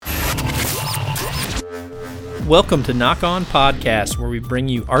Welcome to Nock On Podcast, where we bring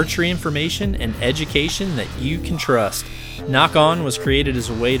you archery information and education that you can trust. Nock On was created as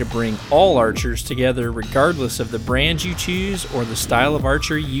a way to bring all archers together regardless of the brand you choose or the style of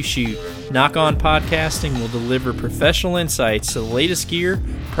archery you shoot. Nock On Podcasting will deliver professional insights to the latest gear,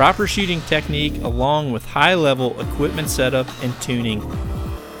 proper shooting technique, along with high-level equipment setup and tuning.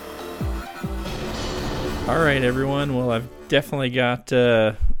 All right, everyone. Well, I've definitely got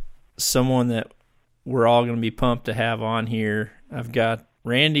someone that we're all going to be pumped to have on here. I've got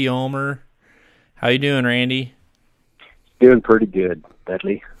Randy Ulmer. How you doing, Randy? Doing pretty good,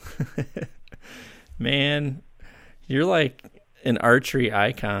 Dudley. Man, you're like an archery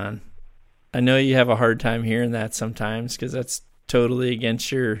icon. I know you have a hard time hearing that sometimes because that's totally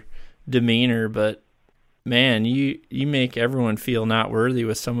against your demeanor, but man, you make everyone feel not worthy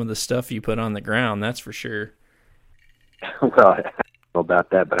with some of the stuff you put on the ground, that's for sure. Well, I don't know about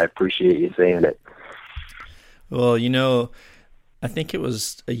that, but I appreciate you saying it. Well, you know, I think it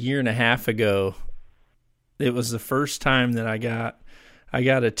was a year and a half ago. It was the first time that I got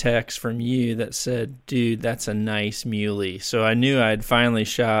a text from you that said, dude, that's a nice muley. So I knew I'd finally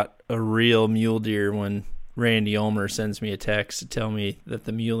shot a real mule deer when Randy Ulmer sends me a text to tell me that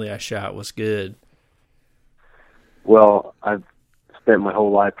the muley I shot was good. Well, I've spent my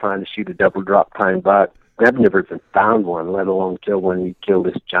whole life trying to shoot a double drop tine buck. I've never even found one, let alone kill one. You kill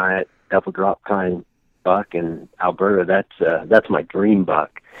this giant double drop tine buck in Alberta. That's my dream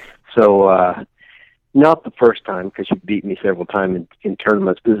buck. So not the first time, because you beat me several times in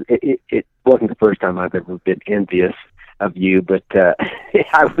tournaments. It wasn't the first time I've ever been envious of you, but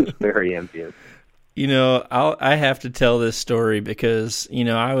I was very envious. You know, I have to tell this story because, you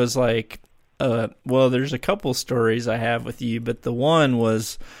know, I was like, well, there's a couple stories I have with you, but the one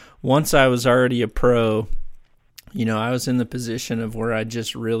was once I was already a pro, you know, I was in the position of where I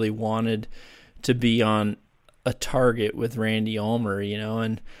just really wanted to be on a target with Randy Ulmer, you know,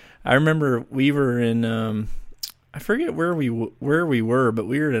 and I remember we were in, I forget where we were, but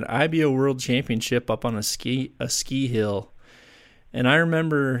we were at an IBO World Championship up on a ski hill, and I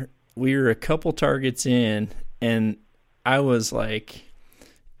remember we were a couple targets in, and I was like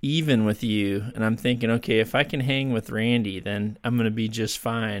even with you, and I'm thinking, okay, if I can hang with Randy, then I'm going to be just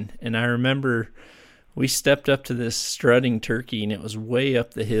fine. And I remember we stepped up to this strutting turkey, and it was way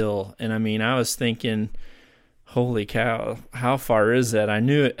up the hill. And I mean, I was thinking, holy cow, how far is that? I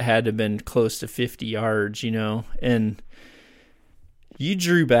knew it had to have been close to 50 yards, you know. And you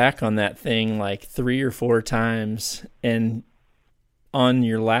drew back on that thing like 3 or 4 times. And on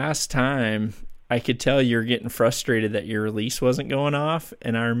your last time, I could tell you were getting frustrated that your release wasn't going off.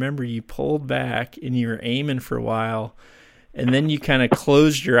 And I remember you pulled back and you were aiming for a while. And then you kind of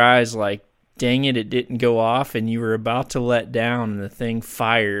closed your eyes like, dang it didn't go off, and you were about to let down, and the thing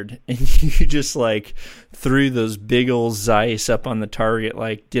fired, and you just like threw those big old Zeiss up on the target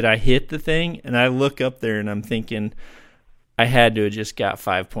like, did I hit the thing? And I look up there, and I'm thinking, I had to have just got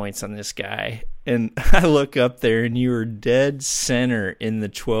 5 points on this guy. And I look up there, and you were dead center in the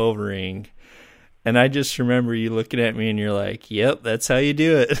 12 ring. And I just remember you looking at me and you're like, yep, that's how you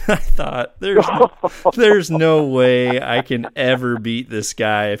do it. I thought, there's no way I can ever beat this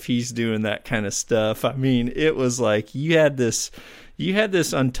guy if he's doing that kind of stuff. I mean, it was like you had this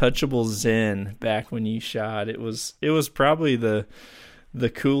untouchable zen back when you shot. It was probably the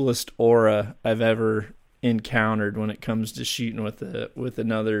coolest aura I've ever encountered when it comes to shooting with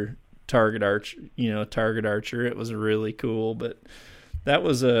another target archer. It was really cool, but that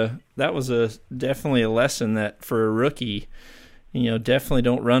was definitely a lesson that for a rookie, you know, definitely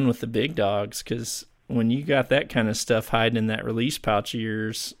don't run with the big dogs, because when you got that kind of stuff hiding in that release pouch of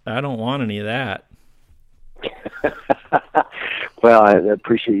yours, I don't want any of that. Well, I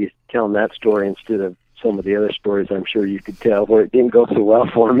appreciate you telling that story instead of some of the other stories I'm sure you could tell where it didn't go so well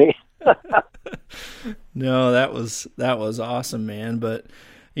for me. No, that was awesome, man. But,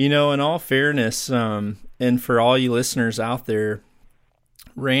 you know, in all fairness, and for all you listeners out there,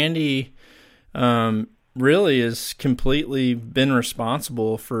 Randy really has completely been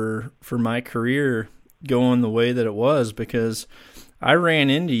responsible for my career going the way that it was, because I ran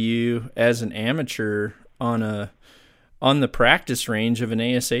into you as an amateur on the practice range of an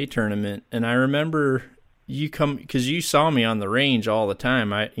ASA tournament, and I remember you come because you saw me on the range all the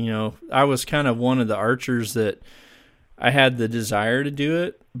time. I was kind of one of the archers that I had the desire to do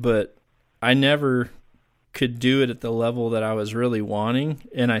it, but I never could do it at the level that I was really wanting,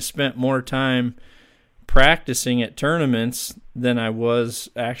 and I spent more time practicing at tournaments than I was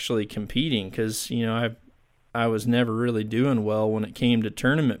actually competing, because, you know, I was never really doing well when it came to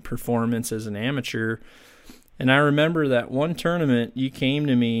tournament performance as an amateur. And I remember that one tournament you came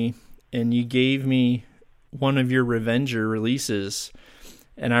to me and you gave me one of your Revenger releases,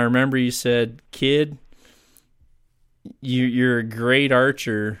 and I remember you said, "Kid, you're a great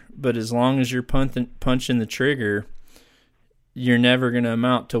archer, but as long as you're punching the trigger, you're never going to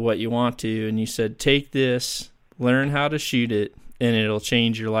amount to what you want to." And you said, "Take this, learn how to shoot it, and it'll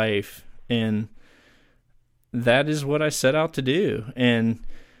change your life." And that is what I set out to do. And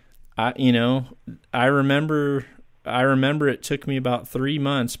I remember it took me about 3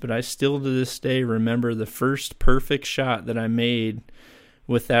 months, but I still to this day remember the first perfect shot that I made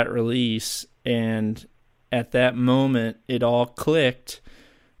with that release. And at that moment, it all clicked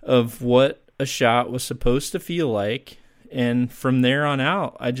of what a shot was supposed to feel like. And from there on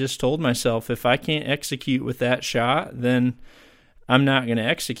out, I just told myself, if I can't execute with that shot, then I'm not going to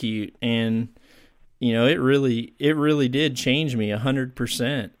execute. And, it really did change me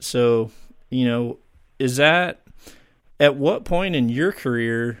 100%. So, is that, at what point in your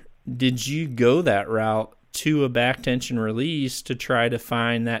career did you go that route to a back tension release to try to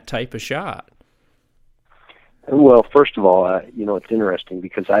find that type of shot? Well, first of all, it's interesting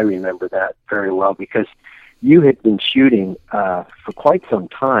because I remember that very well because you had been shooting for quite some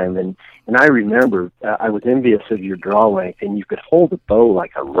time, and I remember I was envious of your draw length, and you could hold a bow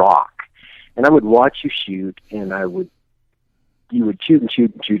like a rock. And I would watch you shoot, and you would shoot and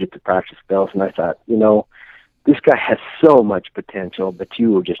shoot and shoot at the practice bells, and I thought, this guy has so much potential, but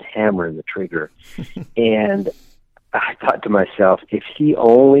you were just hammering the trigger. And I thought to myself, if he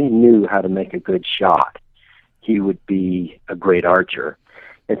only knew how to make a good shot, he would be a great archer.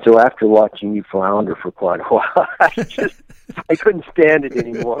 And so after watching you flounder for quite a while, I couldn't stand it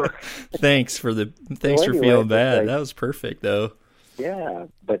anymore. Thanks for feeling bad. That was perfect, though. Yeah,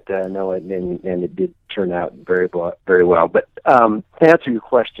 but no, and it did turn out very well. But to answer your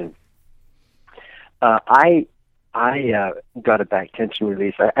question, I got a back tension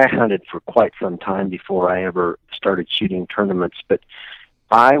release. I hunted for quite some time before I ever started shooting tournaments, but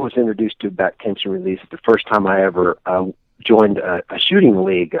I was introduced to back tension release the first time I ever joined a shooting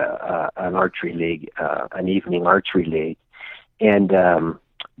league, an archery league, an evening archery league, and a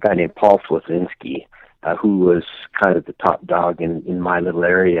guy named Paul Slazinski, who was kind of the top dog in my little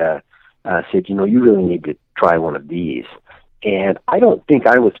area, said, you really need to try one of these. And I don't think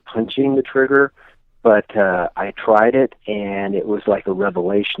I was punching the trigger, but I tried it, and it was like a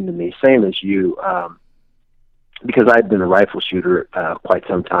revelation to me, same as you, because I'd been a rifle shooter quite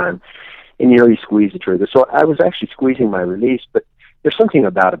some time, and you squeeze the trigger. So I was actually squeezing my release, but there's something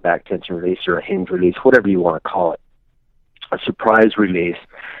about a back tension release or a hinge release, whatever you want to call it, a surprise release,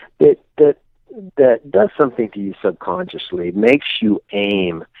 that does something to you subconsciously. It makes you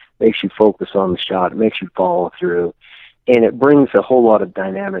aim, makes you focus on the shot, it makes you follow through, and it brings a whole lot of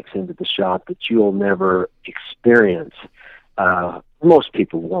dynamics into the shot that you'll never experience. Most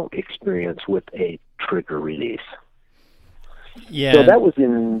people won't experience with a trigger release. Yeah. So that was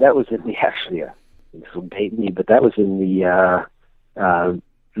in the actually, this will date me, but that was in the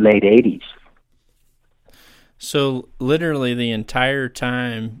late 80s. So literally the entire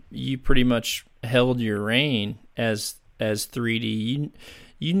time you pretty much held your rein as 3D.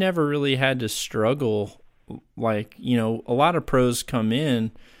 You never really had to struggle like, a lot of pros come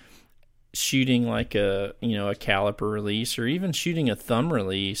in shooting like a caliper release or even shooting a thumb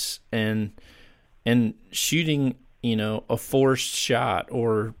release and shooting, a forced shot,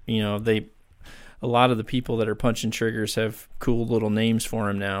 or, a lot of the people that are punching triggers have cool little names for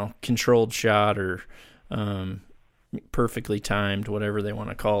them now, controlled shot or perfectly timed, whatever they want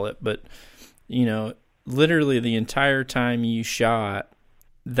to call it. But, literally the entire time you shot,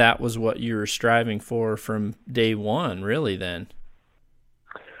 that was what you were striving for from day one, really, then.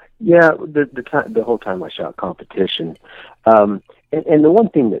 Yeah, the whole time I shot competition. And the one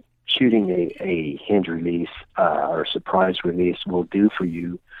thing that shooting a hinge release or surprise release will do for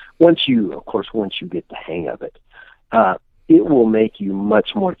you, once you get the hang of it, it will make you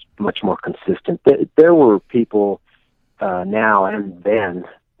much more consistent. There were people now and then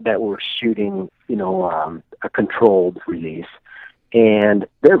that were shooting, a controlled release, and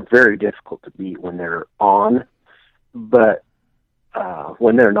they're very difficult to beat when they're on, but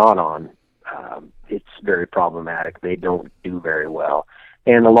when they're not on, it's very problematic. They don't do very well.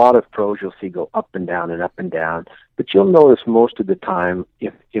 And a lot of pros you'll see go up and down and up and down. But you'll notice most of the time,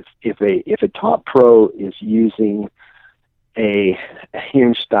 if a top pro is using a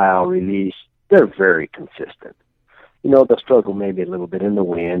hinge style release, they're very consistent. They'll struggle maybe a little bit in the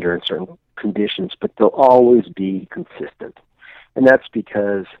wind or in certain conditions, but they'll always be consistent. And that's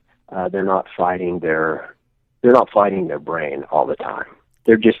because they're not fighting their brain all the time.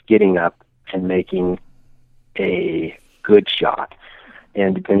 They're just getting up and making a good shot.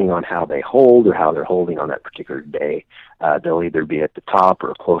 And depending on how they hold or how they're holding on that particular day, they'll either be at the top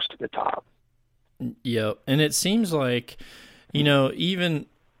or close to the top. Yep. And it seems like, even,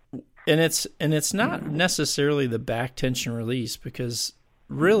 and it's not necessarily the back tension release, because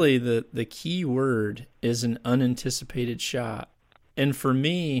really the key word is an unanticipated shot. And for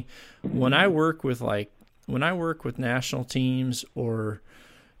me, when I work with national teams, or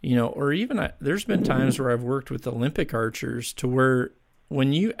even there's been times where I've worked with Olympic archers, to where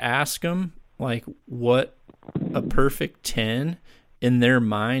when you ask them like what a perfect 10 in their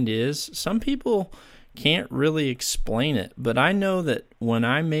mind is, some people can't really explain it. But I know that when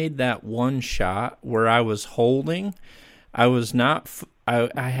I made that one shot where I was holding, I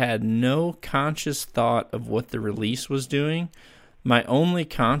had no conscious thought of what the release was doing. My only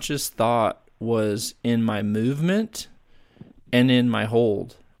conscious thought was in my movement and in my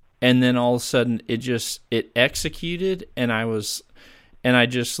hold. And then all of a sudden it executed, and I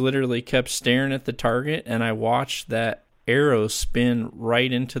just literally kept staring at the target, and I watched that arrow spin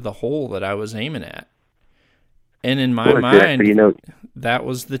right into the hole that I was aiming at. And in my mind, that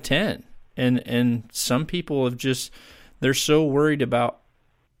was the 10. And some people they're so worried about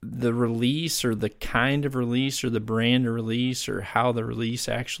the release, or the kind of release, or the brand of release, or how the release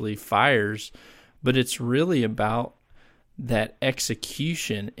actually fires, but it's really about that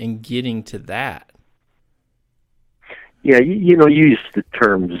execution and getting to that. Yeah, you used the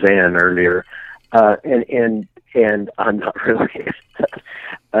term Zen earlier, and I'm not really.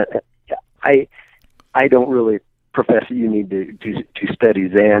 I don't really profess that you need to study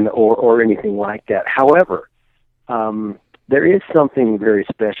Zen or anything like that. However, there is something very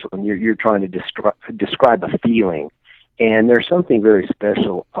special, and you're trying to describe a feeling, and there's something very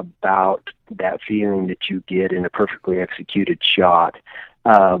special about that feeling that you get in a perfectly executed shot,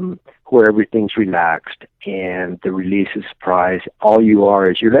 where everything's relaxed and the release is surprise. All you are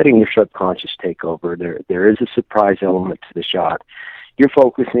is you're letting your subconscious take over. There is a surprise element to the shot. You're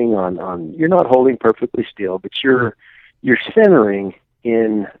focusing on you're not holding perfectly still, but you're centering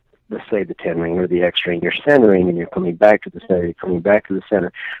in, let's say, the 10 ring or the X ring. You're centering, and you're coming back to the center. You're coming back to the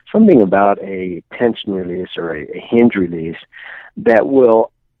center. Something about a tension release or a hinge release that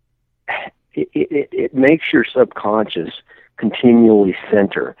will it makes your subconscious continually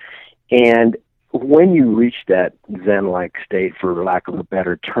center. And when you reach that Zen-like state, for lack of a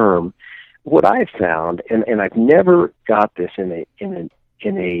better term, what I've found, and I've never got this in a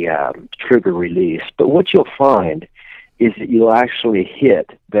trigger release, but what you'll find is that you'll actually hit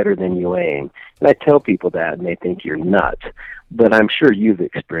better than you aim. And I tell people that, and they think you're nuts. But I'm sure you've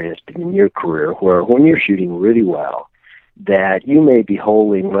experienced it in your career, where when you're shooting really well, that you may be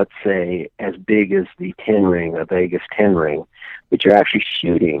holding, let's say, as big as the 10 ring, a Vegas 10 ring, but you're actually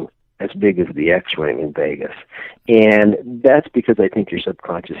shooting as big as the X ring in Vegas. And that's because I think your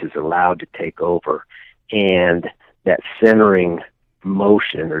subconscious is allowed to take over, and that centering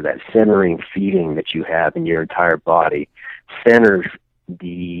motion, or that centering feeling that you have in your entire body, centers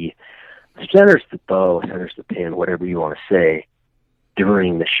the bow, centers the pin, whatever you want to say,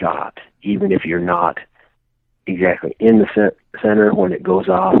 during the shot. Even if you're not exactly in the center when it goes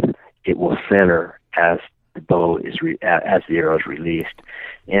off, it will center as the bow is as the arrow is released,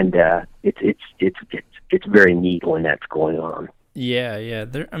 and it's very neat when that's going on. Yeah.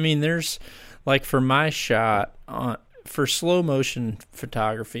 There's like, for my shot, for slow motion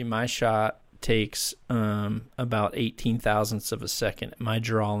photography, my shot takes about 18 thousandths of a second, my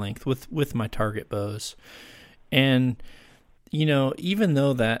draw length with my target bows. And even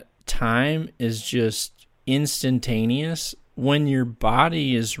though that time is just instantaneous, when your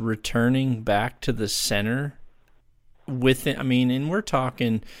body is returning back to the center and we're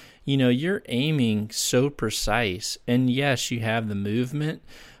talking, you're aiming so precise, and yes, you have the movement,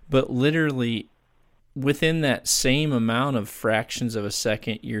 but literally within that same amount of fractions of a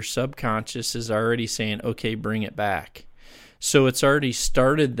second, your subconscious is already saying, okay, bring it back. So it's already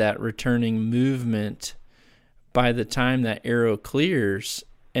started that returning movement by the time that arrow clears,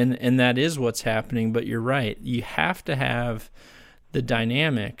 and that is what's happening. But you're right, you have to have the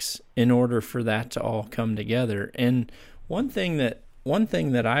dynamics in order for that to all come together. And one thing that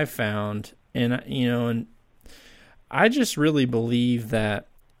I've found, and I just really believe that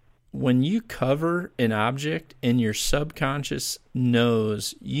when you cover an object and your subconscious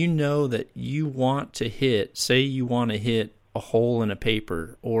knows, that you want to hit, say you want to hit a hole in a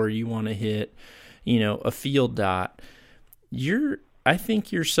paper, or you want to hit, a field dot, I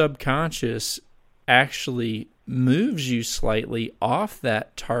think your subconscious actually moves you slightly off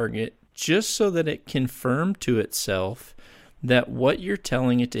that target just so that it confirm to itself that what you're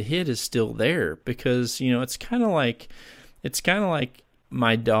telling it to hit is still there. Because, it's kind of like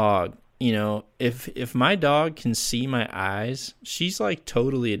my dog, if my dog can see my eyes, she's like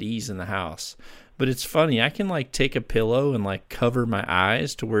totally at ease in the house. But it's funny, I can like take a pillow and like cover my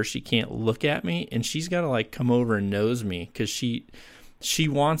eyes to where she can't look at me, and she's got to like come over and nose me because she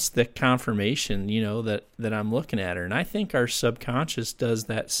wants the confirmation, that I'm looking at her. And I think our subconscious does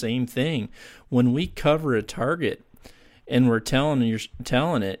that same thing. When we cover a target and we're telling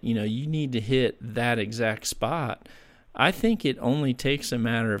it, you need to hit that exact spot, I think it only takes a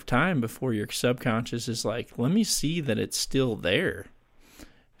matter of time before your subconscious is like, let me see that it's still there.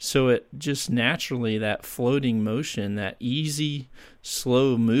 So it just naturally, that floating motion, that easy,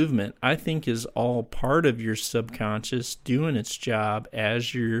 slow movement, I think is all part of your subconscious doing its job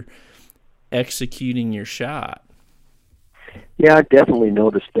as you're executing your shot. Yeah, I definitely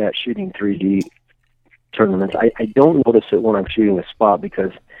noticed that shooting 3D tournaments. I don't notice it when I'm shooting a spot,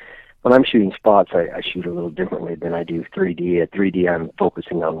 because when I'm shooting spots, I shoot a little differently than I do 3D. At 3D, I'm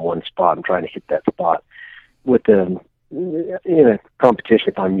focusing on one spot. I'm trying to hit that spot. With in a competition,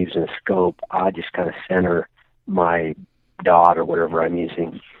 if I'm using a scope, I just kind of center my dot or whatever I'm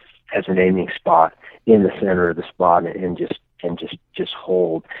using as an aiming spot in the center of the spot and just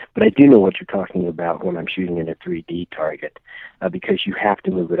hold. But I do know what you're talking about when I'm shooting in a 3D target, because you have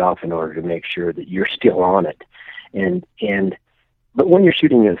to move it off in order to make sure that you're still on it. But when you're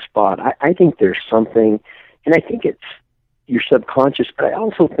shooting in a spot, I think there's something, and I think it's your subconscious, but I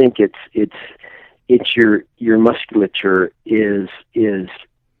also think it's your musculature is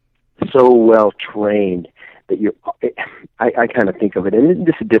so well trained that I kind of think of it, and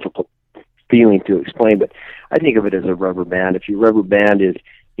this is a difficult feeling to explain, but I think of it as a rubber band. If your rubber band is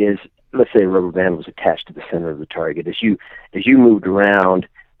let's say a rubber band was attached to the center of the target, as you moved around,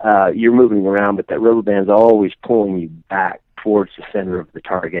 you're moving around, but that rubber band's always pulling you back towards the center of the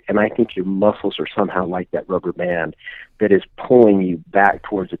target. And I think your muscles are somehow like that rubber band that is pulling you back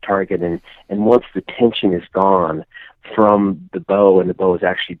towards the target. And once the tension is gone from the bow and the bow is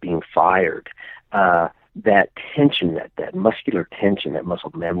actually being fired, that tension, that muscular tension, that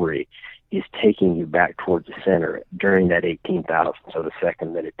muscle memory is taking you back towards the center during that 18,000th of a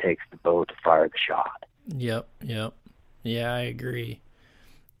second that it takes the bow to fire the shot. Yep. Yeah, I agree.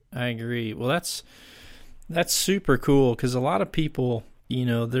 Well, that's super cool, because a lot of people,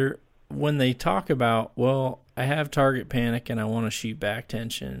 when they talk about, well, I have target panic and I want to shoot back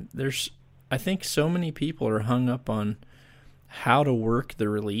tension, I think so many people are hung up on how to work the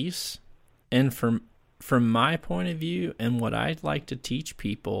release. And from my point of view, and what I'd like to teach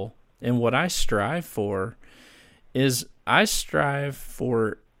people and what I strive for, is I strive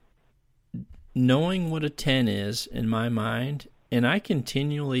for knowing what a 10 is in my mind, and I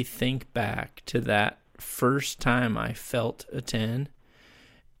continually think back to that first time I felt a 10,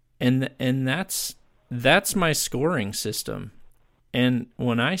 and that's my scoring system. And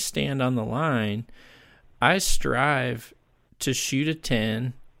when I stand on the line, I strive to shoot a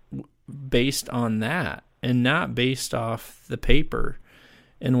 10 based on that and not based off the paper.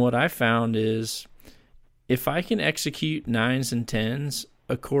 And what I found is, if I can execute 9s and 10s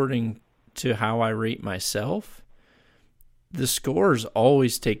according to how I rate myself, the scores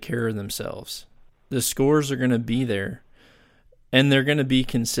always take care of themselves. The scores are going to be there, and they're going to be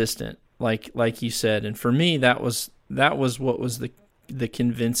consistent, like you said. And for me, that was what was the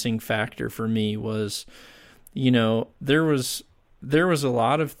convincing factor for me was, there was a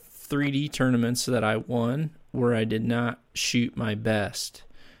lot of 3D tournaments that I won where I did not shoot my best,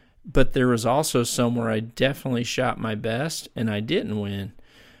 but there was also some where I definitely shot my best and I didn't win.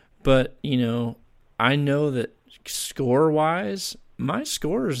 But I know that score-wise, my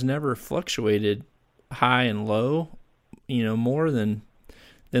scores never fluctuated high and low, more than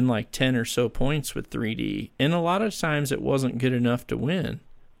like 10 or so points with 3D. And a lot of times it wasn't good enough to win,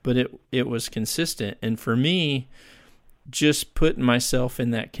 but it was consistent. And for me, just putting myself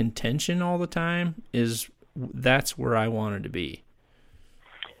in that contention all the time that's where I wanted to be.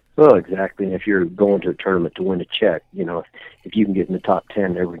 Well, exactly. And if you're going to a tournament to win a check, if you can get in the top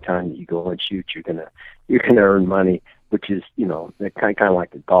 10 every time that you go and shoot, you're gonna earn money, which is, kind of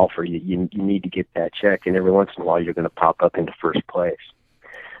like a golfer. You need to get that check, and every once in a while you're going to pop up into first place.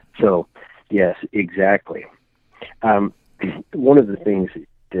 So, yes, exactly. One of the things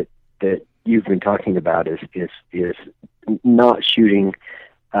that you've been talking about is not shooting,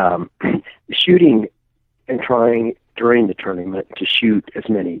 shooting and trying during the tournament to shoot as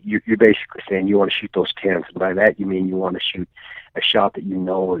many. You're basically saying you want to shoot those 10s. And by that you mean you want to shoot a shot that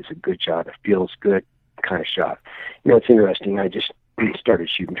is a good shot, a feels good kind of shot. It's interesting. I just started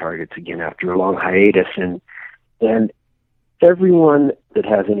shooting targets again after a long hiatus, and everyone that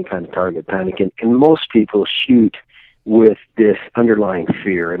has any kind of target panic, and most people shoot with this underlying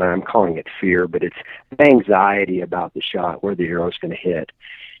fear, and I'm calling it fear, but it's anxiety about the shot, where the arrow's going to hit.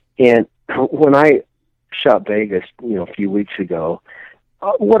 And when I shot Vegas, a few weeks ago,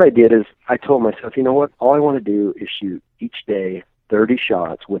 what I did is I told myself, you know what, all I want to do is shoot each day 30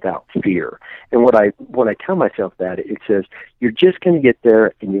 shots without fear. And when I tell myself that, it says, you're just going to get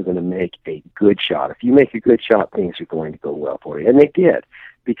there and you're going to make a good shot. If you make a good shot, things are going to go well for you. And they did,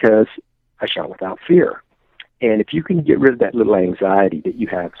 because I shot without fear. And if you can get rid of that little anxiety that you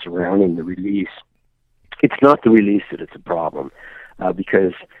have surrounding the release, it's not the release that it's a problem,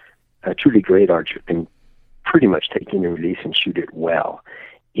 because a truly great archer can pretty much take in a release and shoot it well.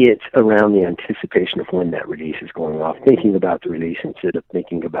 It's around the anticipation of when that release is going off, thinking about the release instead of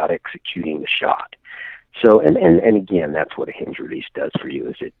thinking about executing the shot. So, and again, that's what a hinge release does for you,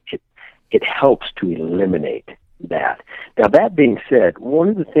 is it helps to eliminate that. Now, that being said, one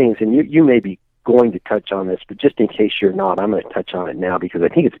of the things, and you may be going to touch on this, but just in case you're not, I'm going to touch on it now because I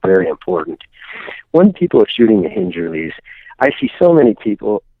think it's very important. When people are shooting a hinge release, I see so many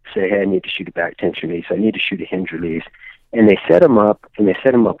people say, hey, I need to shoot a back tension release, I need to shoot a hinge release, and they set them up,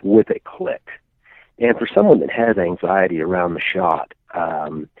 with a click. And for someone that has anxiety around the shot,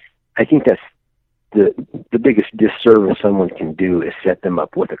 I think that's the biggest disservice someone can do, is set them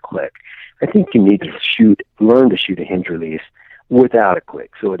up with a click. I think you need to learn to shoot a hinge release without a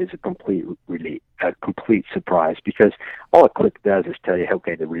click, so it is a complete surprise, because all a click does is tell you,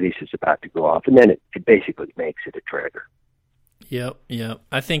 okay, the release is about to go off, and then it basically makes it a trigger. Yep.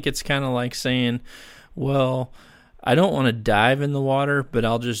 I think it's kind of like saying, well, I don't want to dive in the water, but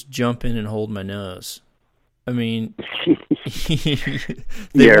I'll just jump in and hold my nose. I mean, or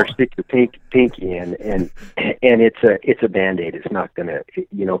stick your pinky in, and it's a Band-Aid. It's not going to,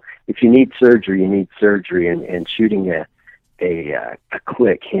 if you need surgery, you need surgery, and shooting a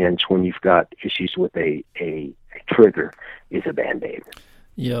click hinge when you've got issues with a trigger is a Band-Aid.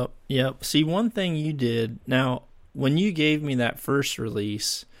 Yep. See, one thing you did, now, when you gave me that first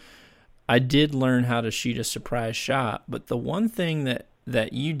release, I did learn how to shoot a surprise shot, but the one thing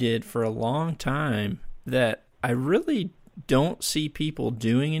that you did for a long time that I really don't see people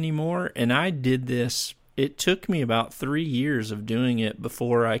doing anymore, and I did this, it took me about 3 years of doing it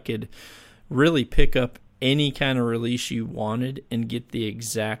before I could really pick up any kind of release you wanted and get the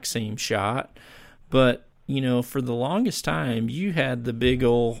exact same shot. But for the longest time, you had the big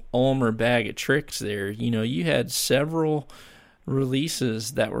old Ulmer bag of tricks there. You had several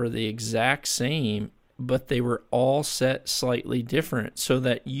releases that were the exact same, but they were all set slightly different so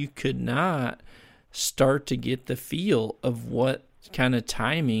that you could not start to get the feel of what kind of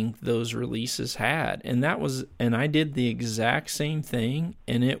timing those releases had. And I did the exact same thing,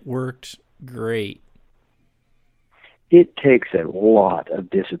 and it worked great. It takes a lot of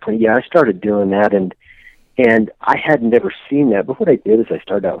discipline. Yeah, I started doing that, and I had never seen that. But what I did is I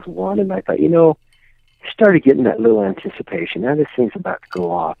started out with one, and I thought, I started getting that little anticipation. Now this thing's about to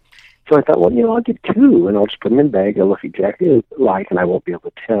go off. So I thought, well, I'll get two, and I'll just put them in the bag. They'll look exactly alike, and I won't be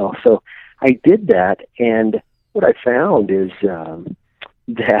able to tell. So I did that, and what I found is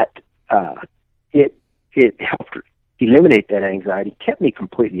that it helped eliminate that anxiety, kept me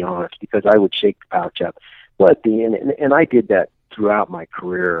completely honest, because I would shake the pouch up. Well, at the end, and I did that throughout my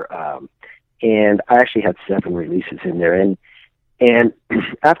career, and I actually had 7 releases in there. And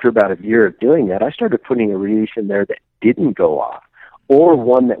after about a year of doing that, I started putting a release in there that didn't go off, or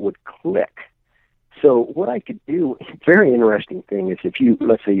one that would click. So what I could do, very interesting thing, is if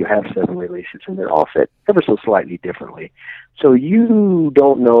let's say you have 7 releases and they're all set ever so slightly differently. So you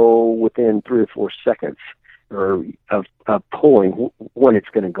don't know within 3 or 4 seconds of pulling when it's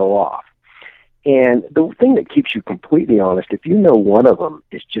going to go off. And the thing that keeps you completely honest, if you know one of them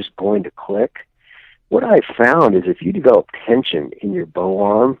is just going to click, what I found is if you develop tension in your bow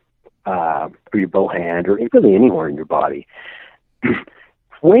arm, or your bow hand, or really anywhere in your body,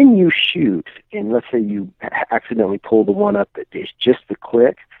 when you shoot, and let's say you accidentally pull the one up that is just the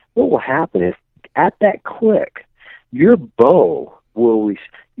click, what will happen is at that click, your bow will,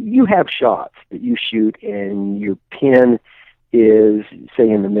 you have shots that you shoot and your pin is, say,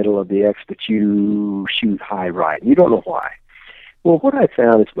 in the middle of the X, but you shoot high right. You don't know why. Well, what I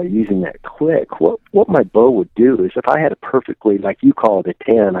found is by using that click, what my bow would do is if I had a perfectly, like you call it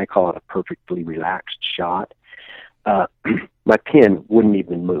a 10, I call it a perfectly relaxed shot, my pin wouldn't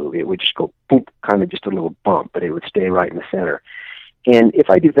even move. It would just go boop, kind of just a little bump, but it would stay right in the center. And if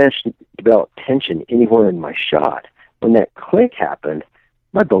I eventually developed tension anywhere in my shot, when that click happened,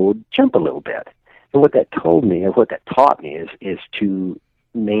 my bow would jump a little bit. And what that told me, and what that taught me, is to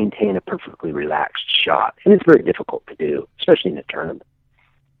maintain a perfectly relaxed shot. And it's very difficult to do, especially in a tournament.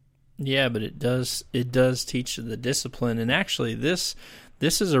 Yeah, but it does teach the discipline. And actually this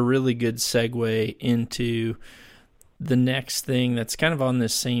is a really good segue into the next thing that's kind of on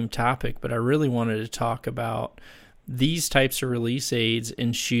this same topic, but I really wanted to talk about these types of release aids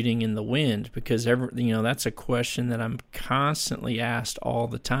and shooting in the wind, because that's a question that I'm constantly asked all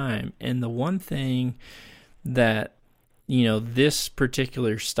the time. And the one thing that this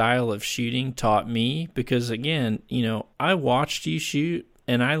particular style of shooting taught me, because again, I watched you shoot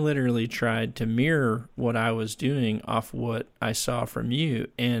and I literally tried to mirror what I was doing off what I saw from you.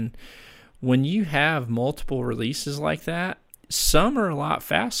 And when you have multiple releases like that, some are a lot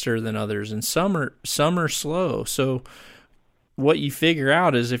faster than others and some are slow. So what you figure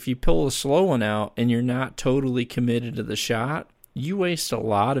out is if you pull a slow one out and you're not totally committed to the shot, you waste a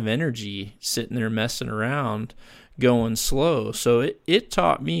lot of energy sitting there messing around going slow. So it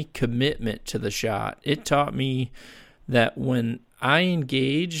taught me commitment to the shot. It taught me that when I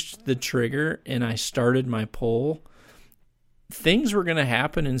engaged the trigger and I started my pull, things were going to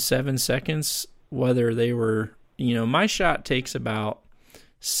happen in 7 seconds, whether they were, my shot takes about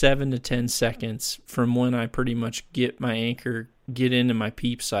 7 to 10 seconds from when I pretty much get my anchor, get into my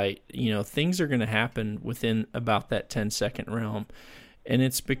peep sight. Things are going to happen within about that 10-second realm. And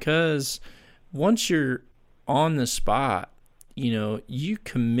it's because once you're on the spot, you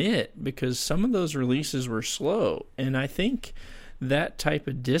commit, because some of those releases were slow. And I think that type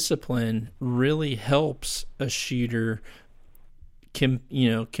of discipline really helps a shooter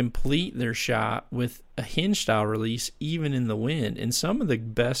complete their shot with a hinge style release, even in the wind. And some of the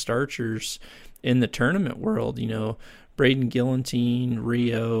best archers in the tournament world, Braden Gillentine,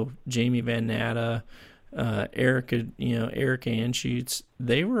 Rio, Jamie Van Natta, Erica Anschutz,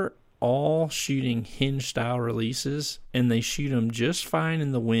 they were all shooting hinge style releases, and they shoot them just fine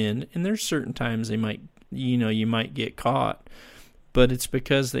in the wind. And there's certain times they might, you might get caught, but it's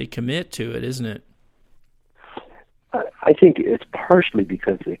because they commit to it, isn't it? I think it's partially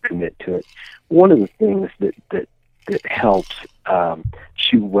because they commit to it. One of the things that helps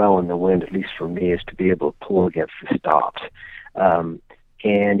shoot well in the wind, at least for me, is to be able to pull against the stops.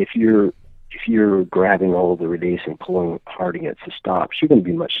 And if you're grabbing all of the release and pulling hard against the stops, you're going to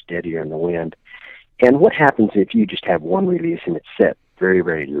be much steadier in the wind. And what happens if you just have one release and it's set very,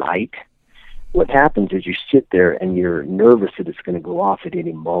 very light? What happens is you sit there and you're nervous that it's going to go off at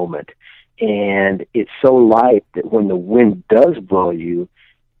any moment. And it's so light that when the wind does blow you,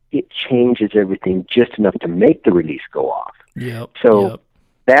 it changes everything just enough to make the release go off. So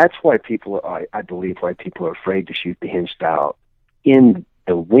that's why I believe why people are afraid to shoot the hinge style in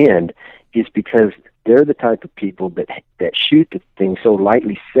the wind, is because they're the type of people that shoot the thing so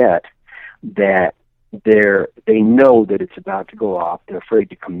lightly set that they know that it's about to go off. They're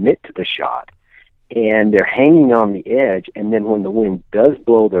afraid to commit to the shot, and they're hanging on the edge. And then when the wind does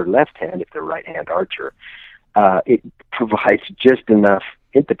blow their left hand, if they're right-hand archer, it provides just enough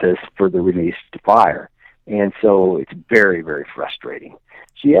impetus for the release to fire. And so it's very, very frustrating.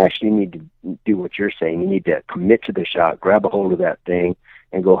 So you actually need to do what you're saying. You need to commit to the shot, grab a hold of that thing,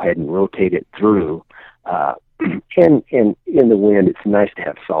 and go ahead and rotate it through. And in the wind, it's nice to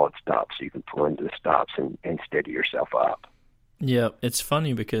have solid stops so you can pull into the stops and steady yourself up. Yeah, it's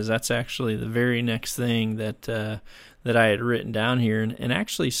funny because that's actually the very next thing that I had written down here. And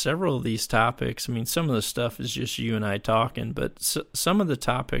actually several of these topics, I mean, some of the stuff is just you and I talking, but some of the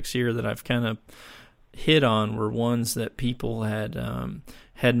topics here that I've kind of hit on were ones that people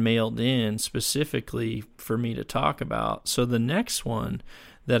had mailed in specifically for me to talk about. So the next one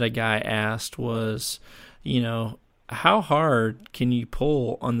that a guy asked was, how hard can you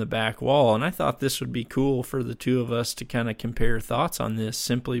pull on the back wall? And I thought this would be cool for the two of us to kind of compare thoughts on this,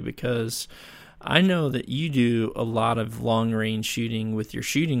 simply because I know that you do a lot of long-range shooting with your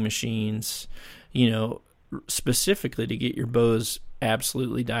shooting machines, specifically to get your bows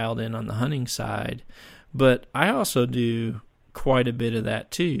absolutely dialed in on the hunting side. But I also do quite a bit of that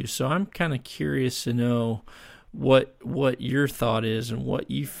too. So I'm kind of curious to know what your thought is and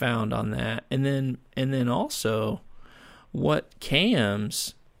what you found on that. And then also what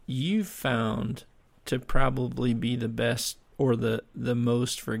cams you've found to probably be the best or the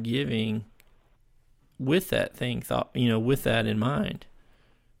most forgiving with that thing with that in mind.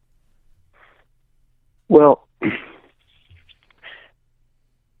 Well,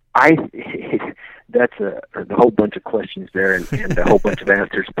 that's a whole bunch of questions there and a whole bunch of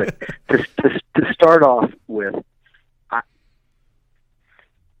answers. But to start off with,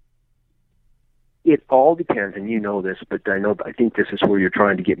 it all depends, and you know this, but I think this is where you're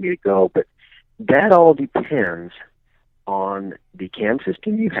trying to get me to go. But that all depends on the cam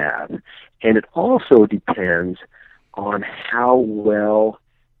system you have, and it also depends on how well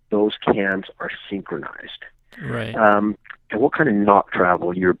those cams are synchronized. Right. And what kind of knock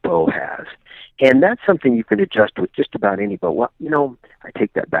travel your bow has. And that's something you can adjust with just about any bow. Well, I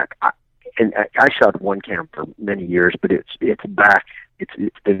take that back. I shot one cam for many years, but it's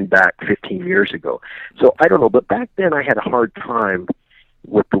been back 15 years ago. So I don't know, but back then I had a hard time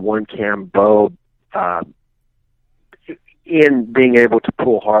with the one cam bow in being able to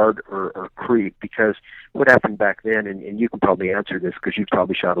pull hard or creep, because what happened back then, and you can probably answer this because you've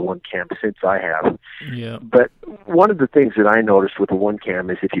probably shot a one cam since I have. Yeah. But one of the things that I noticed with a one cam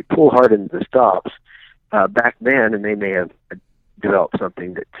is if you pull hard into the stops, back then, and they may have developed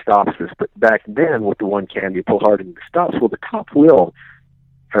something that stops this, but back then with the one cam, you pull hard into the stops. Well, the top wheel,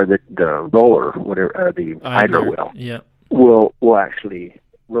 or the roller, whatever, the idler wheel, yeah, will actually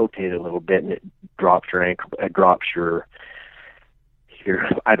rotate a little bit, and it drops your ankle, it drops your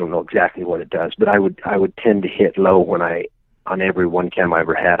I don't know exactly what it does, but I would tend to hit low when on every one cam I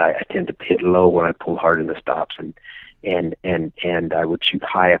ever had, I tend to hit low when I pull hard in the stops, and I would shoot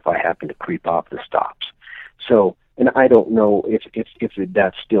high if I happened to creep off the stops. So, and I don't know if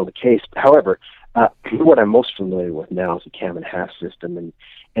that's still the case. However, what I'm most familiar with now is the cam and half system,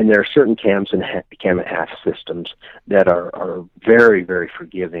 and there are certain cams and cam and half systems that are very, very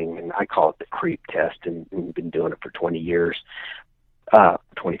forgiving, and I call it the creep test, and we've been doing it for 20 years.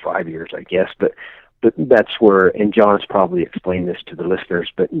 25 years, I guess, but that's where, and John's probably explained this to the listeners,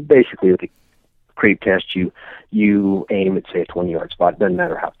 but basically with the creep test, you aim at, say, a 20-yard spot. It doesn't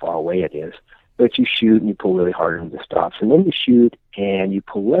matter how far away it is, but you shoot and you pull really hard into the stops, and then you shoot and you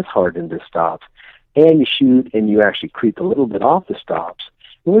pull less hard into the stops, and you shoot and you actually creep a little bit off the stops.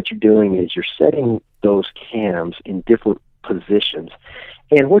 And what you're doing is you're setting those cams in different positions.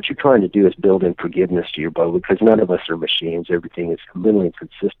 And what you're trying to do is build in forgiveness to your bow, because none of us are machines. Everything is completely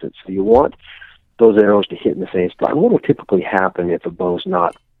inconsistent. So you want those arrows to hit in the same spot. And what will typically happen if the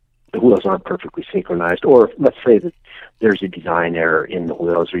wheels aren't perfectly synchronized, or let's say that there's a design error in the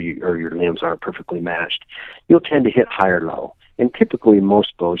wheels, or your limbs aren't perfectly matched, you'll tend to hit high or low. And typically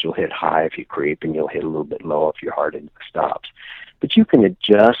most bows you'll hit high if you creep, and you'll hit a little bit low if you're hard into the stops. But you can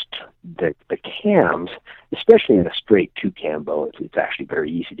adjust the cams, especially in a straight two-cam bow. It's actually very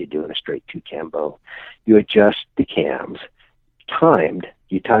easy to do in a straight two-cam bow. You adjust the cams,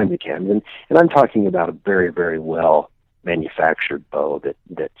 you time the cams, and I'm talking about a very, very well manufactured bow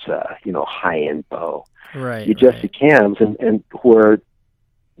that's high-end bow. Right. You adjust the cams, and where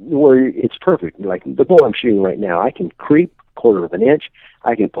it's perfect. Like the bow I'm shooting right now, I can creep a quarter of an inch,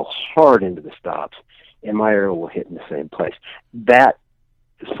 I can pull hard into the stops, and my arrow will hit in the same place.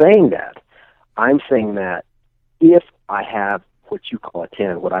 I'm saying that if I have what you call a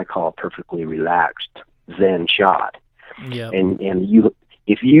 10, what I call a perfectly relaxed Zen shot, and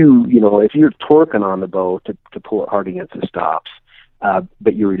if you're torquing on the bow to pull it hard against the stops,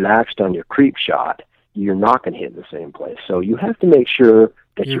 but you're relaxed on your creep shot, you're not going to hit in the same place. So you have to make sure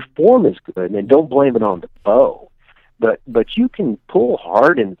that your form is good, and don't blame it on the bow. But you can pull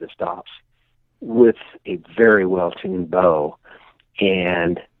hard into the stops with a very well-tuned bow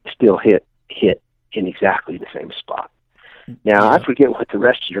and still hit in exactly the same spot. Now, I forget what the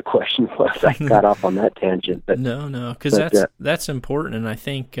rest of your question was. I got off on that tangent. But no, because that's important, and I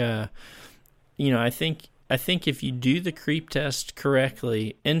think I think if you do the creep test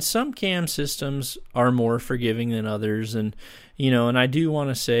correctly, and some cam systems are more forgiving than others, and I do want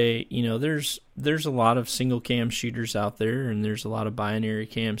to say, there's a lot of single cam shooters out there, and there's a lot of binary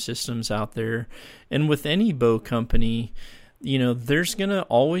cam systems out there, and with any bow company, there's going to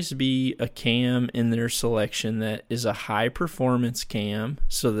always be a cam in their selection that is a high performance cam,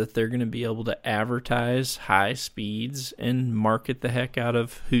 so that they're going to be able to advertise high speeds and market the heck out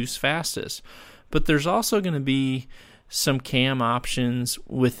of who's fastest. But there's also going to be some cam options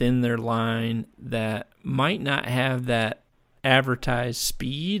within their line that might not have that advertised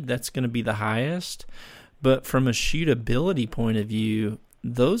speed that's going to be the highest, but from a shootability point of view,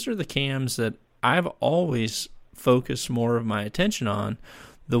 those are the cams that I've always focused more of my attention on,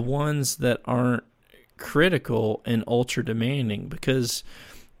 the ones that aren't critical and ultra demanding, because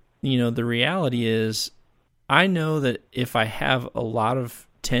the reality is, I know that if I have a lot of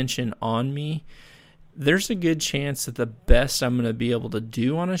tension on me, there's a good chance that the best I'm going to be able to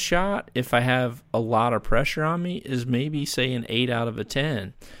do on a shot, if I have a lot of pressure on me, is maybe say an 8 out of a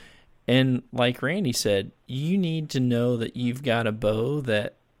 10. And like Randy said, you need to know that you've got a bow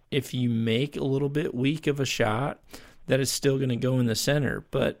that if you make a little bit weak of a shot, that is still going to go in the center.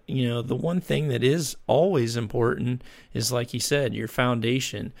 But, the one thing that is always important is, like you said, your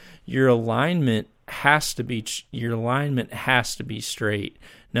foundation. Your alignment has to be straight.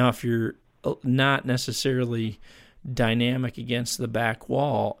 Now, if you're not necessarily dynamic against the back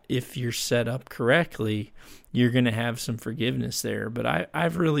wall, if you're set up correctly, you're going to have some forgiveness there. But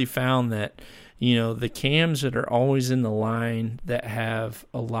I've really found that, the cams that are always in the line that have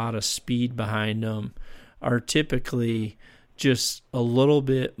a lot of speed behind them are typically just a little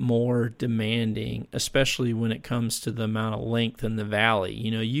bit more demanding, especially when it comes to the amount of length in the valley.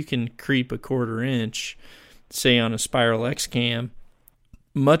 You can creep a 1/4 inch, say on a Spiral X cam,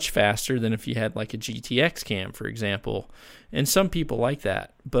 much faster than if you had like a GTX cam, for example. And some people like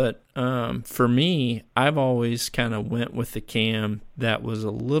that. But for me, I've always kind of went with the cam that was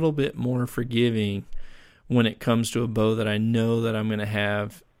a little bit more forgiving when it comes to a bow that I know that I'm going to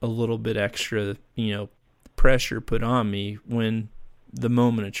have a little bit extra, pressure put on me when the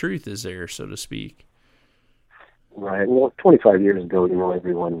moment of truth is there, so to speak. Right. Well, 25 years ago,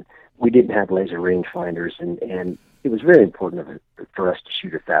 we didn't have laser rangefinders, and it was very important for us to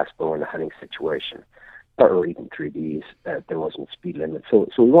shoot a fast bow in a hunting situation, or even 3Ds. There wasn't a speed limit, so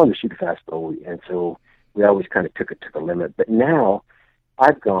we wanted to shoot a fast bow, and so we always kind of took it to the limit. But now,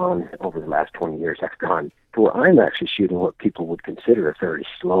 I've gone over the last 20 years. I've gone to where I'm actually shooting what people would consider a fairly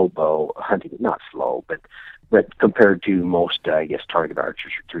slow bow, hunting not slow, but compared to most, target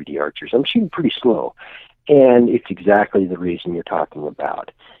archers or 3D archers, I'm shooting pretty slow. And it's exactly the reason you're talking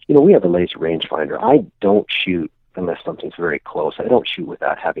about. We have a laser rangefinder. I don't shoot unless something's very close. I don't shoot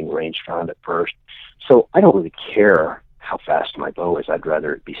without having range found at first. So I don't really care how fast my bow is. I'd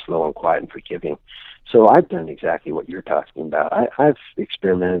rather it be slow and quiet and forgiving. So I've done exactly what you're talking about. I've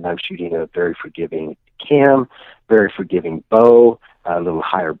experimented. I'm shooting a very forgiving cam, very forgiving bow, a little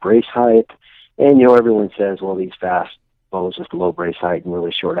higher brace height. And, everyone says, well, these fast bows with low brace height and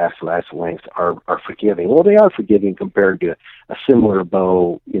really short axle length are forgiving. Well, they are forgiving compared to a similar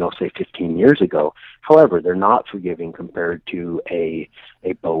bow, say 15 years ago. However, they're not forgiving compared to a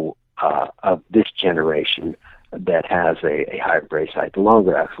bow of this generation that has a higher brace height,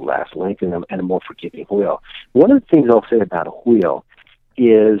 longer axle length, and a more forgiving wheel. One of the things I'll say about a wheel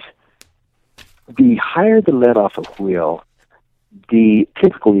is the higher the let off a wheel,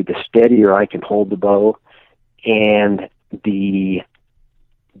 typically the steadier I can hold the bow, and the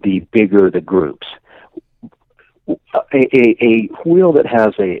bigger the groups. A wheel that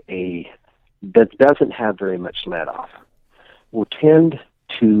has that doesn't have very much let off will tend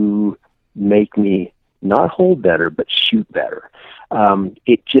to make me not hold better, but shoot better.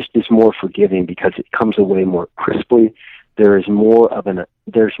 It just is more forgiving because it comes away more crisply. There's more of an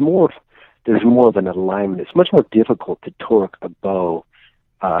alignment. It's much more difficult to torque a bow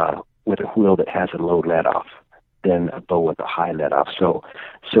with a wheel that has a low let off than a bow with a high let off.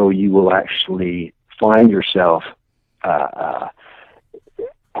 So you will actually find yourself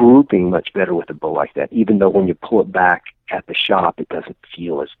grouping much better with a bow like that, even though when you pull it back at the shop, it doesn't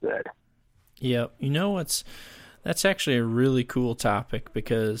feel as good. Yeah, that's actually a really cool topic,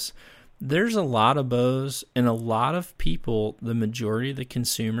 because there's a lot of bows, and a lot of people, the majority of the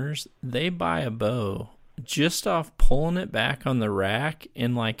consumers, they buy a bow just off pulling it back on the rack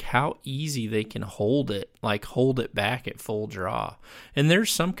and like how easy they can hold it back at full draw. And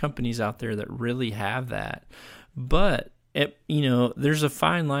there's some companies out there that really have that, but there's a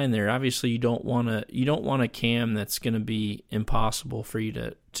fine line there. Obviously, you don't want a cam that's going to be impossible for you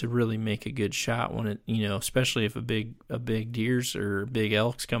to really make a good shot when it, especially if a big deer's or big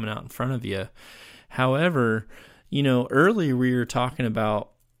elk's coming out in front of you. However, earlier we were talking about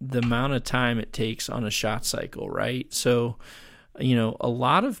the amount of time it takes on a shot cycle, right? So, a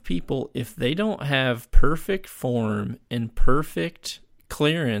lot of people, if they don't have perfect form and perfect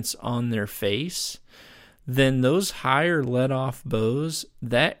clearance on their face, then those higher let-off bows,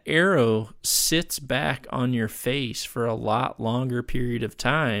 that arrow sits back on your face for a lot longer period of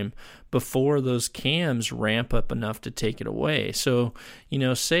time before those cams ramp up enough to take it away. So,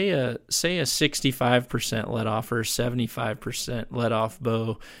 say a 65% let-off or 75% let-off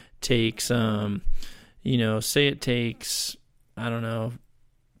bow takes, say it takes,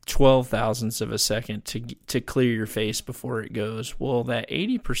 12 thousandths of a second to clear your face before it goes. Well, that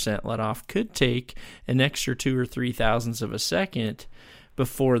 80% let off could take an extra 2 or 3 thousandths of a second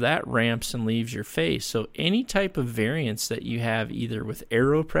before that ramps and leaves your face. So any type of variance that you have, either with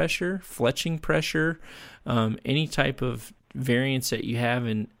arrow pressure, fletching pressure, any type of variance that you have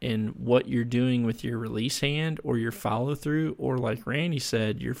in what you're doing with your release hand or your follow through, or like Randy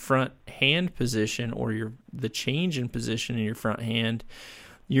said, your front hand position or the change in position in your front hand,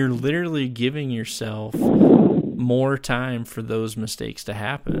 you're literally giving yourself more time for those mistakes to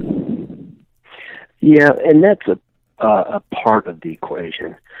happen. Yeah, and that's a part of the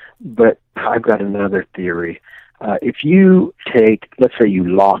equation. But I've got another theory. If you take, let's say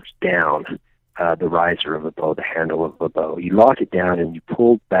you locked down the riser of a bow, the handle of a bow. You lock it down and you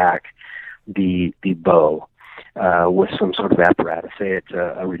pull back the bow with some sort of apparatus. Say it's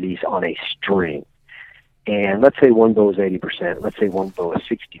a release on a string. And let's say one bow is 80%. Let's say one bow is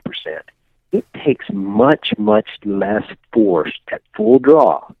 60%. It takes much, much less force at full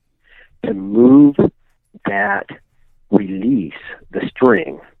draw to move that release, the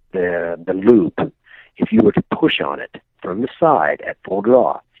string, the loop. If you were to push on it from the side at full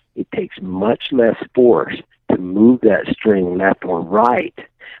draw, it takes much less force to move that string left or right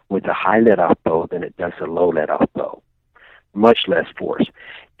with a high let-off bow than it does a low let-off bow. Much less force.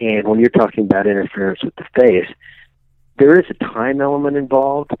 And when you're talking about interference with the face, there is a time element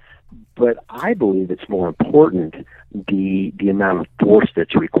involved, but I believe it's more important the amount of force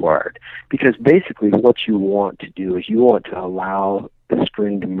that's required. Because basically what you want to do is you want to allow the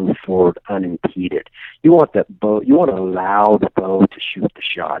string to move forward unimpeded. You want to allow the bow to shoot the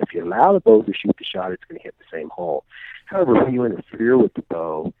shot. If you allow the bow to shoot the shot, it's going to hit the same hole. However, when you interfere with the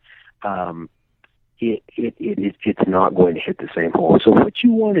bow, it's not going to hit the same hole. So what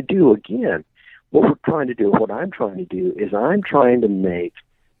you want to do, again, what I'm trying to do is I'm trying to make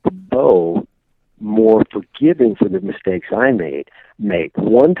the bow more forgiving for the mistakes I make.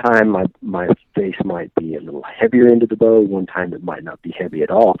 One time my face might be a little heavier into the bow, one time it might not be heavy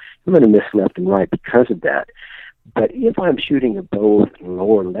at all. I'm going to miss left and right because of that. But if I'm shooting a bow with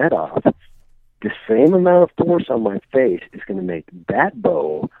lower let-off, the same amount of force on my face is going to make that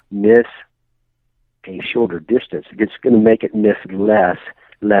bow miss a shorter distance. It's going to make it miss less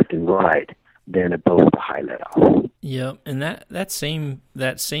left and right than a bow with a high let-off. Yep, and that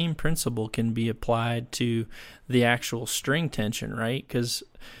same principle can be applied to the actual string tension, right? Because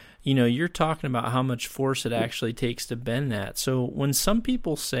you're talking about how much force it actually takes to bend that. So when some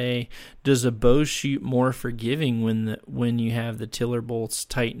people say, does a bow shoot more forgiving when you have the tiller bolts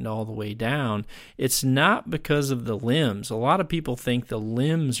tightened all the way down, it's not because of the limbs. A lot of people think the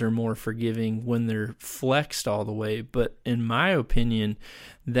limbs are more forgiving when they're flexed all the way, but in my opinion,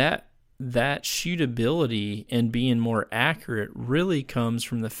 that shootability and being more accurate really comes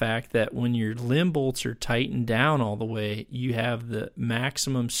from the fact that when your limb bolts are tightened down all the way, you have the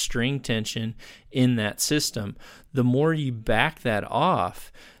maximum string tension in that system. The more you back that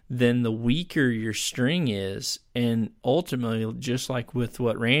off, then the weaker your string is, and ultimately, just like with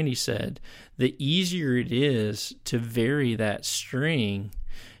what Randy said, the easier it is to vary that string.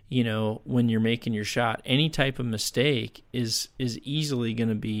 When you're making your shot, any type of mistake is easily going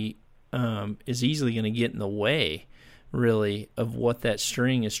to get in the way, really, of what that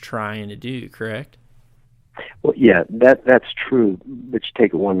string is trying to do, correct? Well, yeah, that's true, but you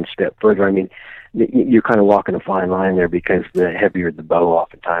take it one step further. I mean, you're kind of walking a fine line there, because the heavier the bow,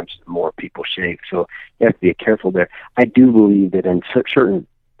 oftentimes, the more people shake. So you have to be careful there. I do believe that in certain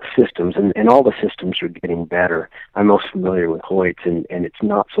systems, and all the systems are getting better. I'm most familiar with Hoyts, and it's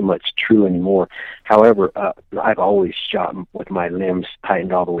not so much true anymore. However, I've always shot with my limbs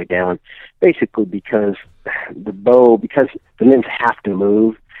tightened all the way down, basically because because the limbs have to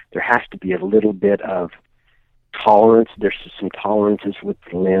move, there has to be a little bit of tolerance. There's some tolerances with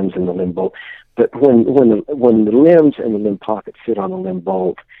the limbs and the limb bolt. But when the limbs and the limb pocket sit on a limb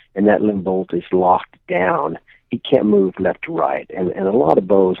bolt, and that limb bolt is locked down, it can't move left to right. And a lot of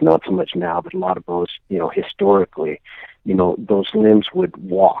bows, not so much now, but a lot of bows, historically, those limbs would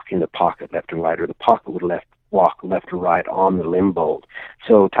walk in the pocket left and right, or the pocket would walk left to right on the limb bolt.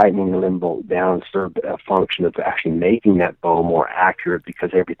 So tightening the limb bolt down served a function of actually making that bow more accurate, because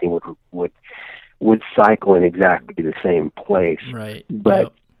everything would cycle in exactly the same place. Right.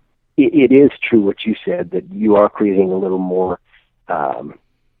 But it is true what you said, that you are creating a little more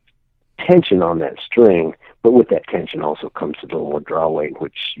tension on that string, but with that tension also comes a little more draw weight,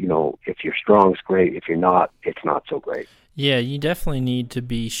 which, if you're strong, it's great. If you're not, it's not so great. Yeah, you definitely need to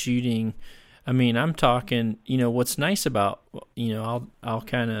be shooting. I mean, I'm talking, what's nice about, I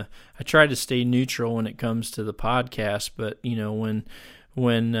try to stay neutral when it comes to the podcast, but,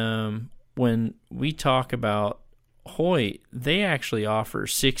 when we talk about Hoyt, they actually offer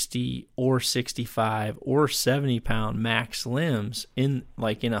 60 or 65 or 70 pound max limbs in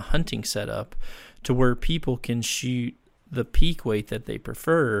a hunting setup, to where people can shoot the peak weight that they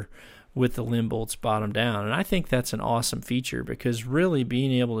prefer with the limb bolts bottom down. And I think that's an awesome feature, because really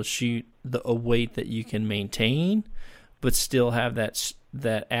being able to shoot a weight that you can maintain but still have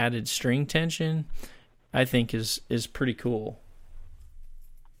that added string tension, I think is pretty cool.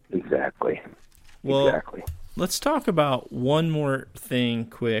 Exactly. Well, exactly. Let's talk about one more thing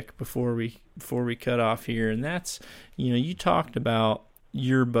quick before we cut off here, and that's, you talked about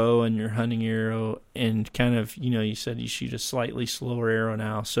your bow and your hunting arrow, and kind of, you said you shoot a slightly slower arrow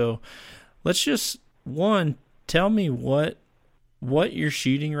now. So let's just tell me what you're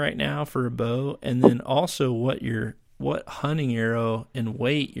shooting right now for a bow, and then also what hunting arrow and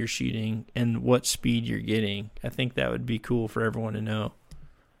weight you're shooting and what speed you're getting. I think that would be cool for everyone to know.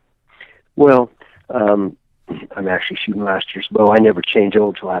 Well, I'm actually shooting last year's bow. I never change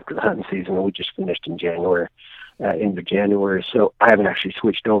over till after the hunting season. We just finished in January, into January, so I haven't actually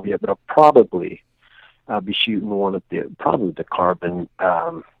switched over yet. But I'll be shooting probably the Carbon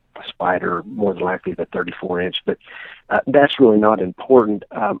Spider, more than likely the 34-inch. But that's really not important.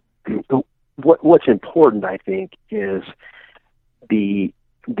 What's important, I think, is the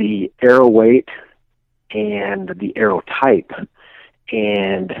arrow weight and the arrow type,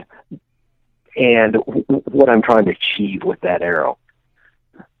 and what I'm trying to achieve with that arrow.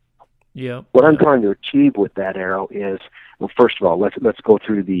 Yeah. What I'm trying to achieve with that arrow is, well, first of all, let's go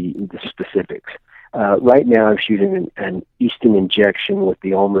through the specifics. Right now, I'm shooting an Easton injection with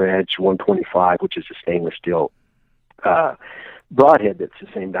the Ulmer Edge 125, which is a stainless steel broadhead that's the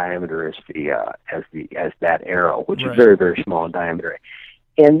same diameter as that arrow, which is very, very small in diameter.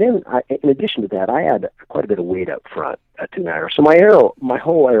 And then, in addition to that, I add quite a bit of weight up front to my arrow. So my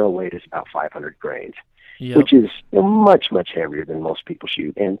whole arrow weight is about 500 grains, which is much, much heavier than most people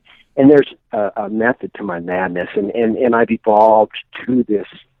shoot. And there's a method to my madness, and I've evolved to this,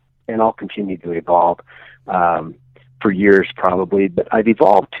 and I'll continue to evolve for years probably, but I've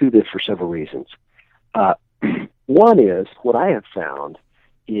evolved to this for several reasons. One is, what I have found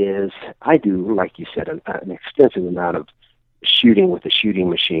is I do, like you said, an extensive amount of shooting with a shooting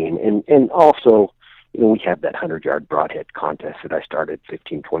machine. And also, we have that 100-yard broadhead contest that I started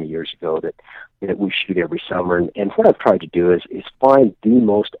 15, 20 years ago that we shoot every summer. And what I've tried to do is find the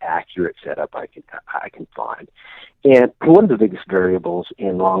most accurate setup I can find. And one of the biggest variables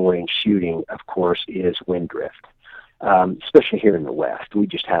in long-range shooting, of course, is wind drift, especially here in the West. We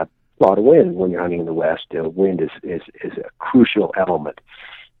just have a lot of wind when you're hunting in the West. Wind is a crucial element.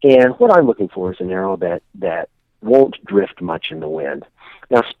 And what I'm looking for is an arrow that won't drift much in the wind.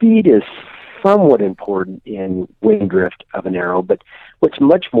 Now, speed is somewhat important in wind drift of an arrow, but what's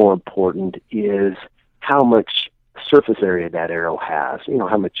much more important is how much surface area that arrow has.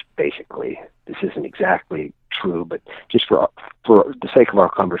 How much, basically, this isn't exactly true, but just for the sake of our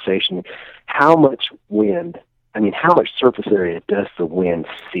conversation, how much surface area does the wind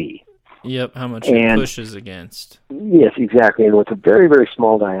see? Yep, how much it pushes against. Yes, exactly. And with a very, very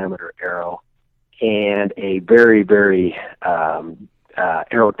small diameter arrow and a very, very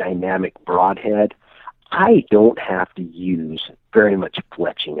aerodynamic broadhead, I don't have to use very much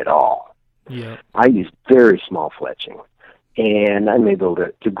fletching at all. Yeah, I use very small fletching, and I'm able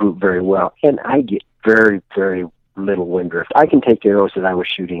to group very well, and I get very, very little wind drift. I can take arrows that I was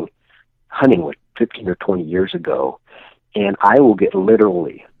hunting with 15 or 20 years ago, and I will get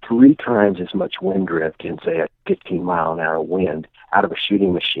literally 3 times as much wind drift in, say, a 15-mile-an-hour wind out of a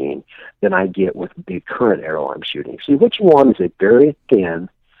shooting machine than I get with the current arrow I'm shooting. See, what you want is a very thin,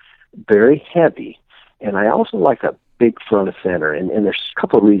 very heavy, and I also like a big front of center. And there's a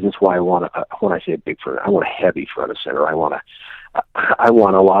couple of reasons why I want when I say a big front, I want a heavy front of center. I want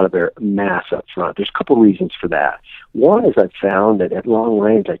a lot of their mass up front. There's a couple of reasons for that. One is I've found that at long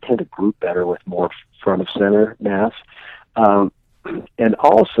range, I tend to group better with more front of center mass. And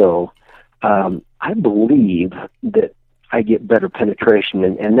also, I believe that I get better penetration,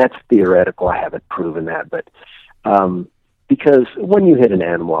 and that's theoretical. I haven't proven that, but because when you hit an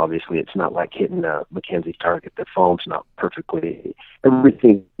animal, obviously it's not like hitting a Mackenzie target. The foam's not perfectly,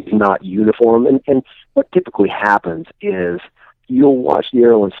 everything's not uniform. And what typically happens is you'll watch the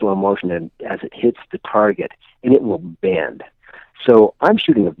arrow in slow motion, and as it hits the target, and it will bend. So I'm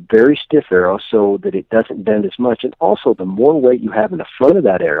shooting a very stiff arrow so that it doesn't bend as much. And also, the more weight you have in the front of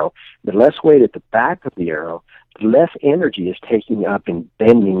that arrow, the less weight at the back of the arrow, the less energy is taking up in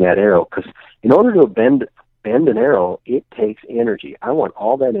bending that arrow. Because in order to bend an arrow, it takes energy. I want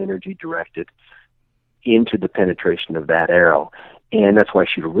all that energy directed into the penetration of that arrow. And that's why I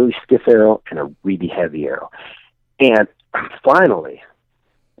shoot a really stiff arrow and a really heavy arrow. And finally,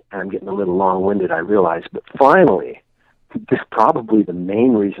 I'm getting a little long-winded, I realize, but finally, this is probably the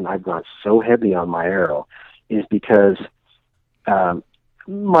main reason I've gone so heavy on my arrow is because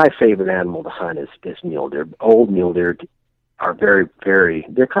my favorite animal to hunt is mule deer. Old mule deer are very, very,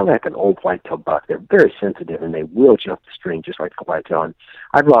 they're kind of like an old whitetail buck. They're very sensitive, and they will jump the string just like a whitetail. And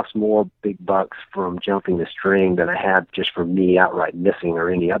I've lost more big bucks from jumping the string than I have just from me outright missing or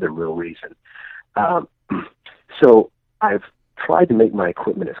any other real reason. So I've tried to make my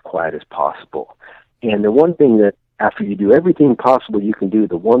equipment as quiet as possible. And the one thing that, after you do everything possible you can do,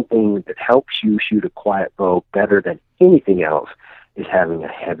 the one thing that helps you shoot a quiet bow better than anything else is having a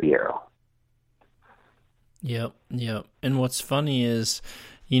heavy arrow. Yep, yep. And what's funny is,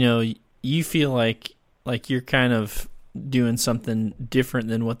 you feel like you're kind of doing something different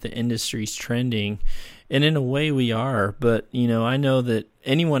than what the industry's trending. And in a way we are, but I know that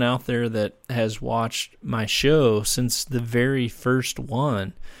anyone out there that has watched my show since the very first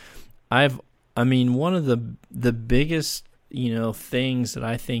one, one of the biggest, things that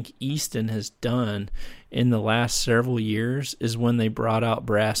I think Easton has done in the last several years is when they brought out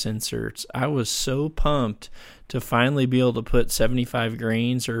brass inserts. I was so pumped to finally be able to put 75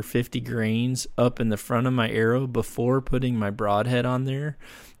 grains or 50 grains up in the front of my arrow before putting my broadhead on there.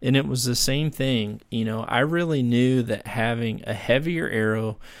 And it was the same thing. I really knew that having a heavier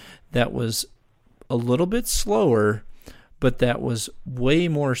arrow that was a little bit slower, but that was way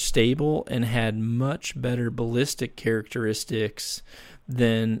more stable and had much better ballistic characteristics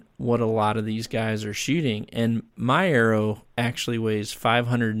than what a lot of these guys are shooting. And my arrow actually weighs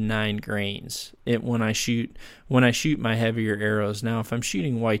 509 grains when I shoot my heavier arrows. Now, if I'm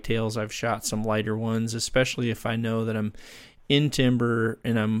shooting whitetails, I've shot some lighter ones, especially if I know that I'm in timber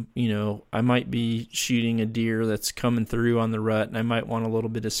and I might be shooting a deer that's coming through on the rut, and I might want a little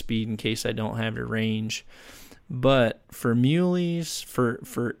bit of speed in case I don't have the range. But for muleys,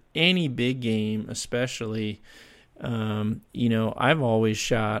 for any big game especially, I've always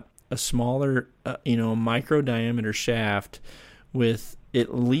shot a smaller, micro diameter shaft with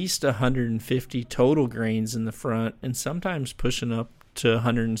at least 150 total grains in the front and sometimes pushing up to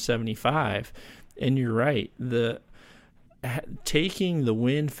 175. And you're right, taking the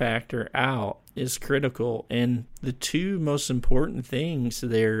wind factor out is critical. And the two most important things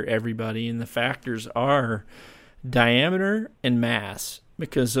there, everybody, and the factors are diameter and mass,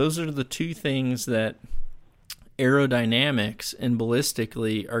 because those are the two things that aerodynamics and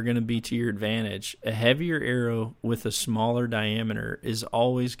ballistically are going to be to your advantage. A heavier arrow with a smaller diameter is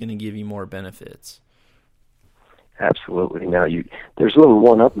always going to give you more benefits. Absolutely. Now, there's a little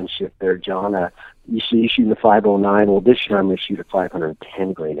one-upmanship there, John. You shoot the 509. Well, this year I'm going to shoot a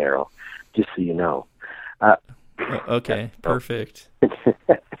 510 grain arrow, just so you know. Okay, perfect.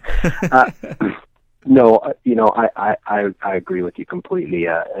 No, I agree with you completely.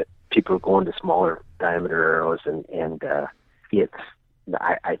 People are going to smaller diameter arrows, and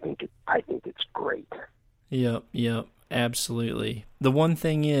I think it's great. Yep, absolutely. The one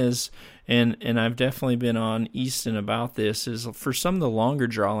thing is, and I've definitely been on Easton about this, is for some of the longer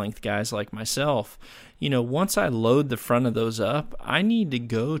draw length guys like myself, once I load the front of those up, I need to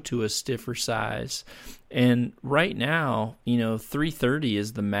go to a stiffer size. And right now, 330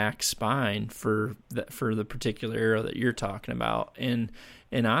 is the max spine for the particular arrow that you're talking about. And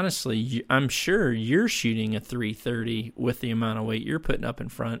honestly, I'm sure you're shooting a 330 with the amount of weight you're putting up in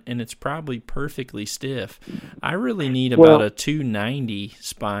front, and it's probably perfectly stiff. I really need about a 290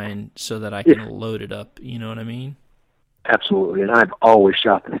 spine so that I can load it up. You know what I mean? Absolutely. And I've always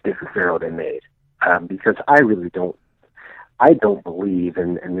shot the stiffest arrow they made, because I don't believe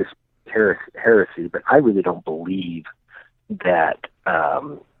in this heresy, but I really don't believe that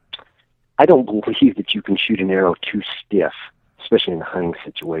I don't believe that you can shoot an arrow too stiff, especially in a hunting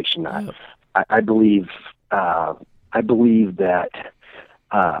situation. I believe that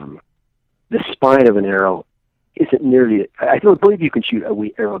the spine of an arrow isn't nearly. I don't believe you can shoot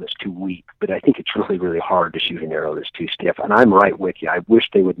a arrow that's too weak, but I think it's really, really hard to shoot an arrow that's too stiff. And I'm right with you. I wish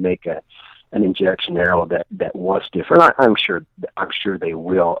they would make an injection arrow that was different. I'm sure they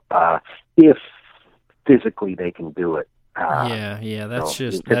will, if physically they can do it. That's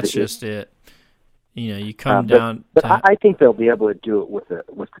just it. You come down. But I think they'll be able to do it with the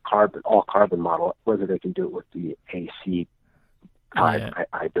all carbon model. Whether they can do it with the AC,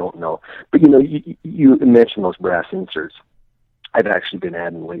 I don't know. But you mentioned those brass inserts. I've actually been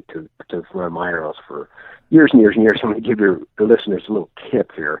adding weight to run my arrows for years and years and years. I'm going to give your listeners a little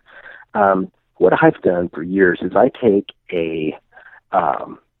tip here. What I've done for years is I take a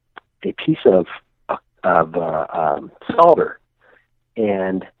piece of solder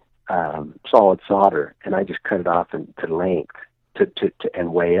and solid solder, and I just cut it off to length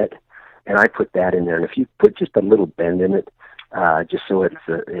and weigh it, and I put that in there. And if you put just a little bend in it, just so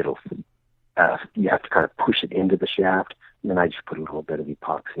it'll you have to kind of push it into the shaft. And then I just put a little bit of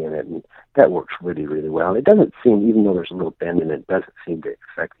epoxy in it, and that works really, really well. It doesn't seem, even though there's a little bend in it, doesn't seem to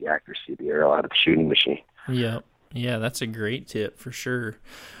affect the accuracy of the arrow out of the shooting machine. Yeah, that's a great tip for sure.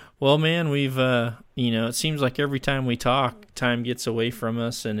 Well, man, we've, it seems like every time we talk, time gets away from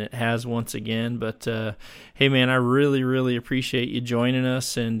us, and it has once again. But, hey, man, I really, really appreciate you joining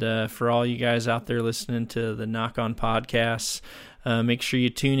us. And for all you guys out there listening to the Knock On podcasts, make sure you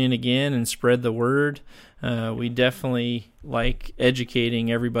tune in again and spread the word. We definitely like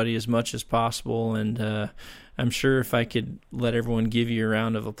educating everybody as much as possible, and I'm sure if I could let everyone give you a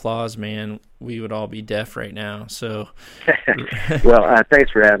round of applause, man, we would all be deaf right now. So, well, thanks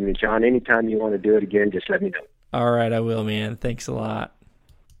for having me, John. Anytime you want to do it again, just let me know. All right, I will, man. Thanks a lot.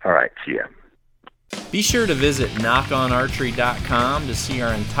 All right, see ya. Be sure to visit knockonarchery.com to see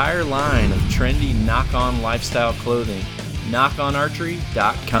our entire line of trendy knock-on lifestyle clothing.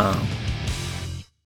 knockonarchery.com.